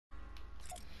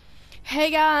Hey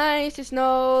guys, it's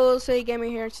No Say Gamer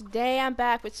here. Today I'm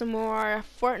back with some more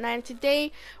Fortnite.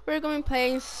 Today we're going to be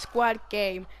playing Squad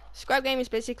Game. Squad Game is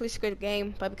basically Squid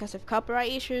Game, but because of copyright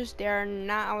issues, they are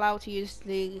not allowed to use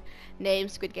the name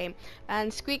Squid Game.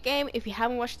 And Squid Game, if you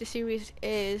haven't watched the series,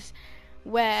 is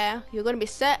where you're going to be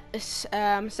set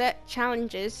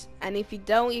challenges, and if you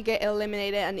don't, you get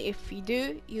eliminated, and if you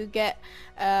do, you get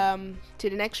to the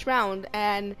next round.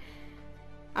 And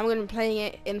I'm gonna be playing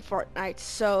it in Fortnite,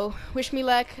 so wish me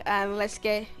luck and let's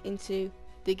get into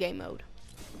the game mode.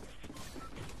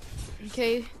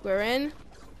 Okay, we're in,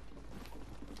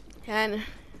 and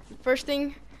first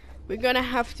thing, we're gonna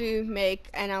have to make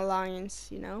an alliance,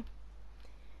 you know.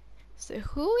 So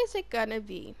who is it gonna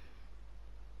be?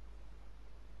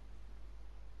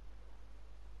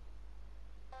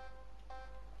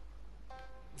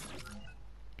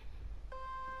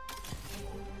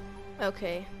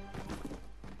 Okay.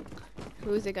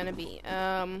 Who is it gonna be?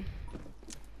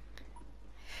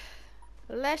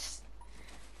 Let's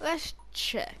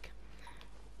check.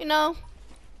 You know,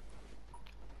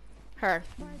 her.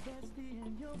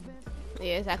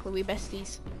 Yeah, exactly. We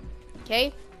besties.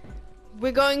 Okay,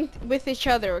 we're going with each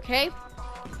other. Okay,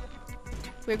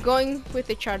 we're going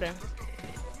with each other.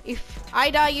 If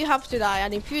I die, you have to die,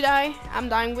 and if you die, I'm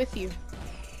dying with you.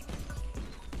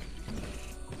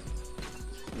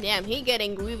 Damn, he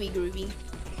getting groovy.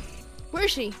 Where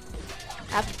is she?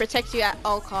 I have to protect you at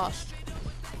all costs.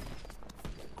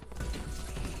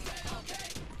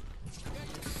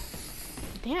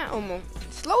 Damn,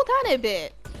 slow down a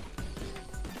bit.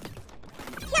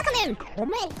 Yeah, come in.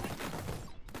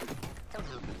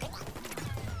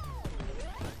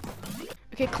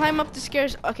 Okay, climb up the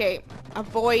stairs. Okay,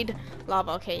 avoid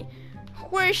lava. Okay,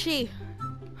 where is she?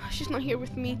 She's not here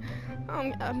with me.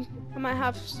 I might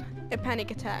have a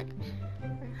panic attack.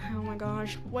 Oh my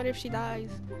gosh, what if she dies?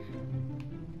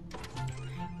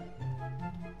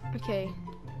 Okay.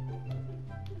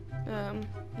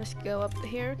 Let's go up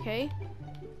here, okay.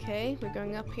 Okay, we're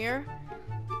going up here.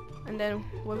 And then,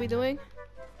 what are we doing?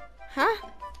 Huh?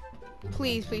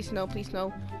 Please, no.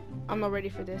 I'm not ready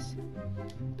for this.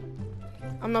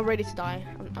 I'm not ready to die.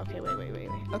 Okay, wait.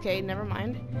 Okay, never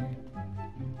mind.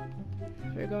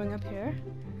 We're going up here.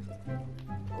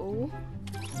 Oh.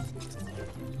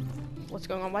 What's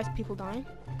going on? Why is people dying?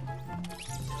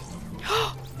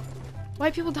 Why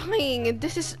are people dying?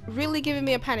 This is really giving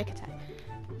me a panic attack.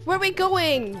 Where are we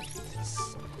going?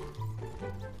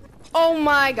 Oh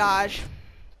my gosh.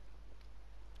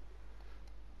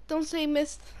 Don't say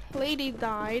Miss Lady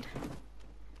died.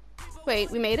 Wait,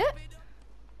 we made it?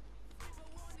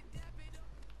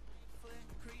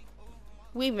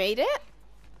 We made it?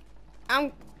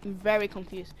 I'm very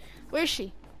confused. Where is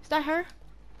she? Is that her?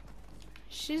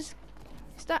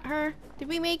 Is that her? Did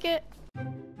we make it?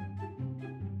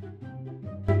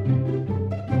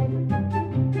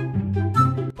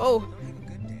 Oh.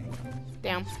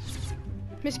 Damn.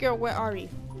 Miss Girl, where are you?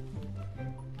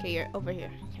 Okay, you're over here.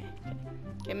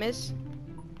 Okay, Miss.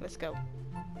 Let's go.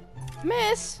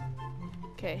 Miss!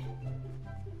 Okay.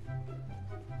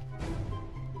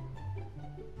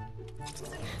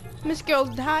 Miss Girl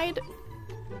died?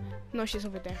 No, she's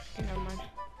over there. Okay, never mind.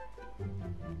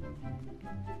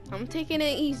 I'm taking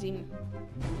it easy.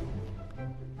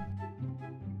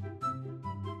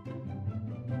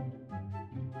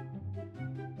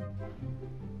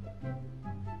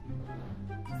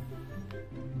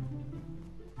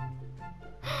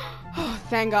 Oh,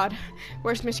 thank God.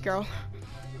 Where's Miss Girl?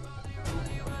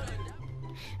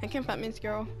 I can't find Miss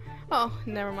Girl. Oh,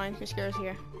 never mind. Miss Girl's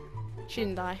here. She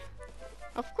didn't die.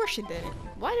 Of course she didn't.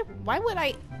 Why would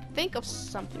I think of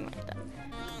something like that?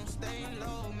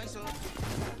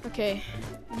 Okay,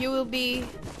 you'll be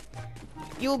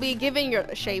giving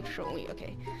your shape shortly.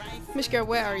 Okay, Miss Girl,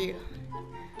 where are you?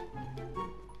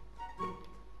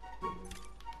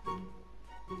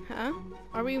 Huh?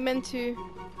 Are we meant to,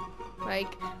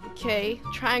 like? Okay,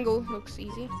 triangle looks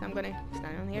easy, so I'm gonna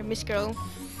stand on here. Miss Girl,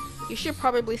 you should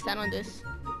probably stand on this.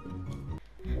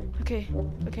 Okay.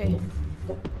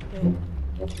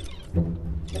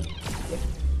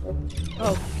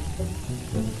 Oh.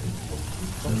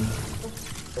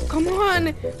 Come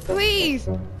on, please.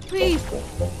 Please.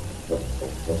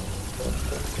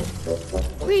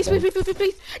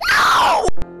 No!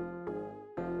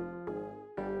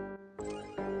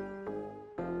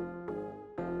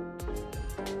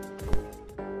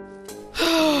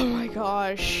 Oh my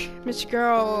gosh, Miss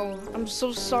Girl, I'm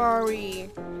so sorry.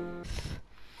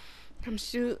 I'm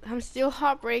still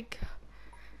heartbreak.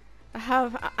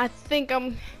 I think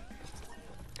I'm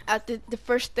at the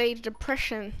first stage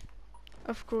depression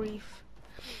of grief.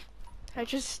 I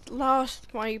just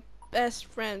lost my best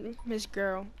friend, Miss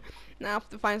Girl. Now I have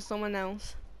to find someone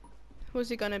else.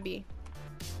 Who's it gonna be?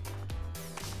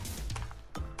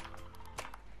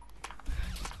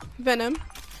 Venom,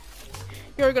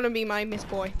 you're gonna be my Miss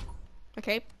Boy.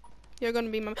 Okay? You're gonna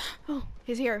be my. Oh,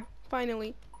 he's here.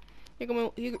 Finally.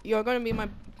 You're gonna be my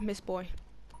Miss Boy.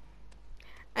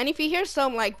 And if you hear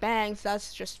some like bangs,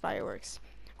 that's just fireworks.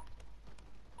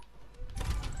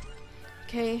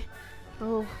 Okay.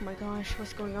 Oh my gosh,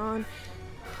 what's going on?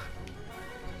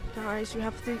 Guys, you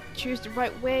have to choose the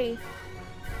right way.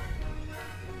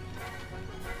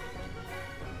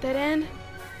 Dead end?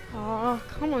 Oh,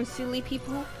 come on, silly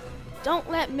people. Don't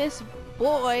let Miss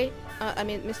Boy, I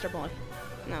mean Mr. Boy.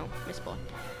 No, Miss Boy.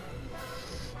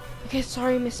 Okay,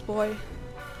 sorry, Miss Boy.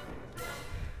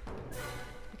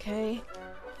 Okay,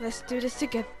 let's do this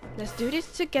together. Let's do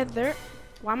this together.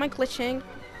 Why am I glitching?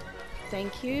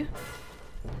 Thank you.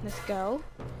 Let's go.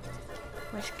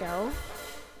 Let's go.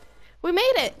 We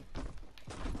made it!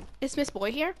 Is Miss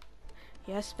Boy here?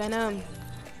 Yes, Venom.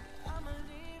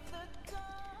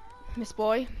 Miss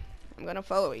Boy, I'm gonna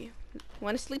follow you.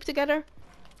 Wanna sleep together?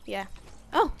 Yeah.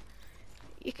 Oh!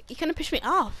 You kinda pushed me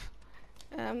off.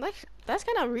 That's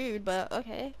kinda rude, but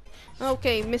okay.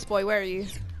 Okay, Miss Boy, where are you?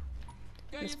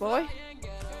 Miss Boy?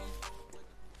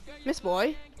 Miss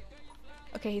Boy?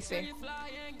 Okay, he's there.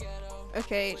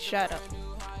 Okay, shut up.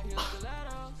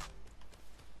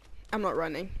 I'm not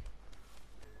running.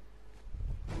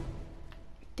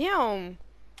 Damn.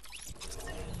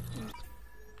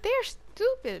 They're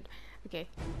stupid. Okay.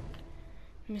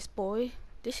 Miss Boy,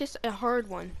 this is a hard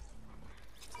one.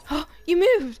 Oh, you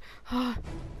moved. Oh.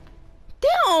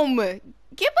 Damn.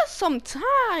 Give us some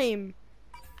time.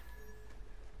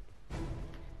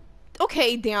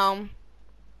 Okay, damn.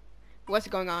 What's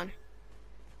going on?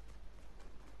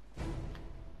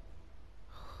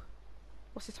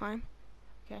 What's the time?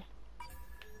 Okay.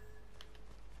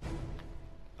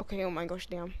 Okay, oh my gosh,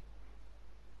 damn.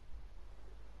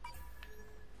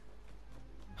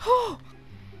 Oh,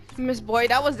 Miss Boy,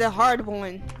 that was the hard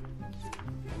one.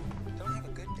 Don't have a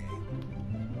good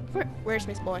day. Where's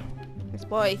Miss Boy? Miss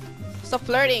Boy, stop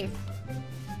flirting.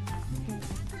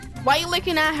 Why are you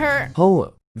looking at her?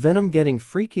 Oh, Venom getting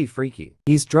freaky.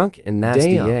 He's drunk and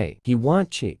nasty. Damn. He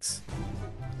want cheeks.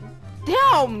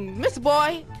 Damn, Miss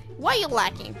Boy, why are you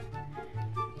lacking?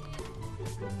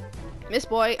 Miss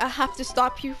Boy, I have to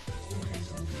stop you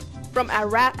from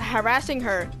harassing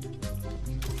her.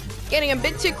 Getting a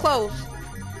bit too close.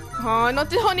 Oh, not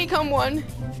the honeycomb one.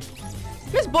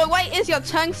 Miss Boy, why is your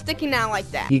tongue sticking out like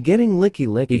that? He getting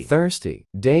licky. He thirsty.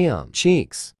 Damn.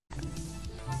 Cheeks.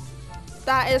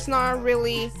 That is not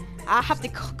really... I have to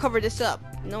cover this up.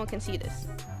 No one can see this.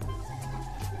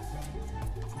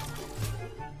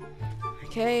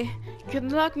 Okay.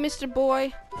 Good luck, Mr.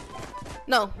 Boy.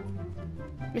 No.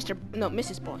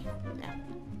 Mrs. Boy. Yeah.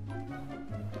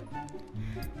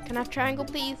 Can I have triangle,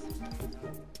 please?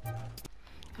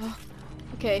 Oh,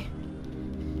 okay.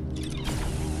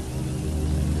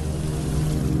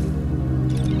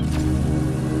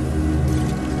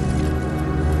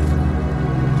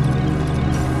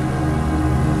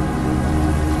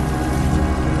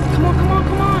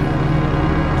 Come on.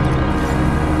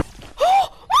 Oh,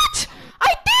 what?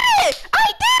 I did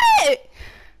it!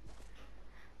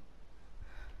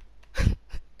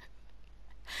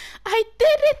 I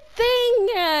did it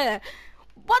thing!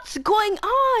 What's going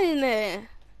on?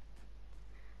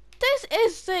 This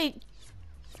is a...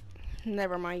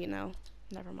 Never mind,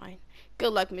 Never mind.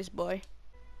 Good luck, Miss Boy.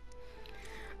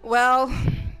 Well,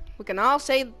 we can all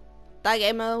say that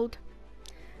game mode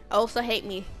also hate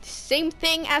me. Same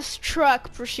thing as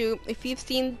Truck Pursuit, if you've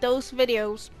seen those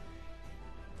videos.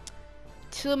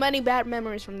 Too many bad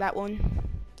memories from that one.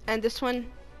 And this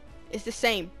one is the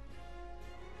same.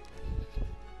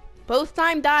 Both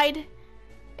time died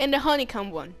in the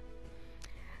honeycomb one.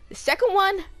 The second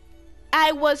one,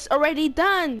 I was already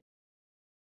done.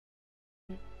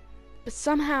 But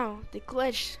somehow, it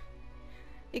glitched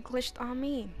on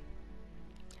me.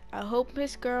 I hope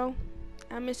Miss Girl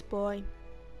and Miss Boy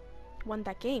won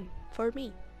that game for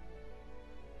me.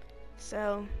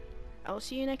 So, I'll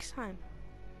see you next time.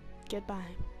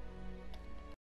 Goodbye.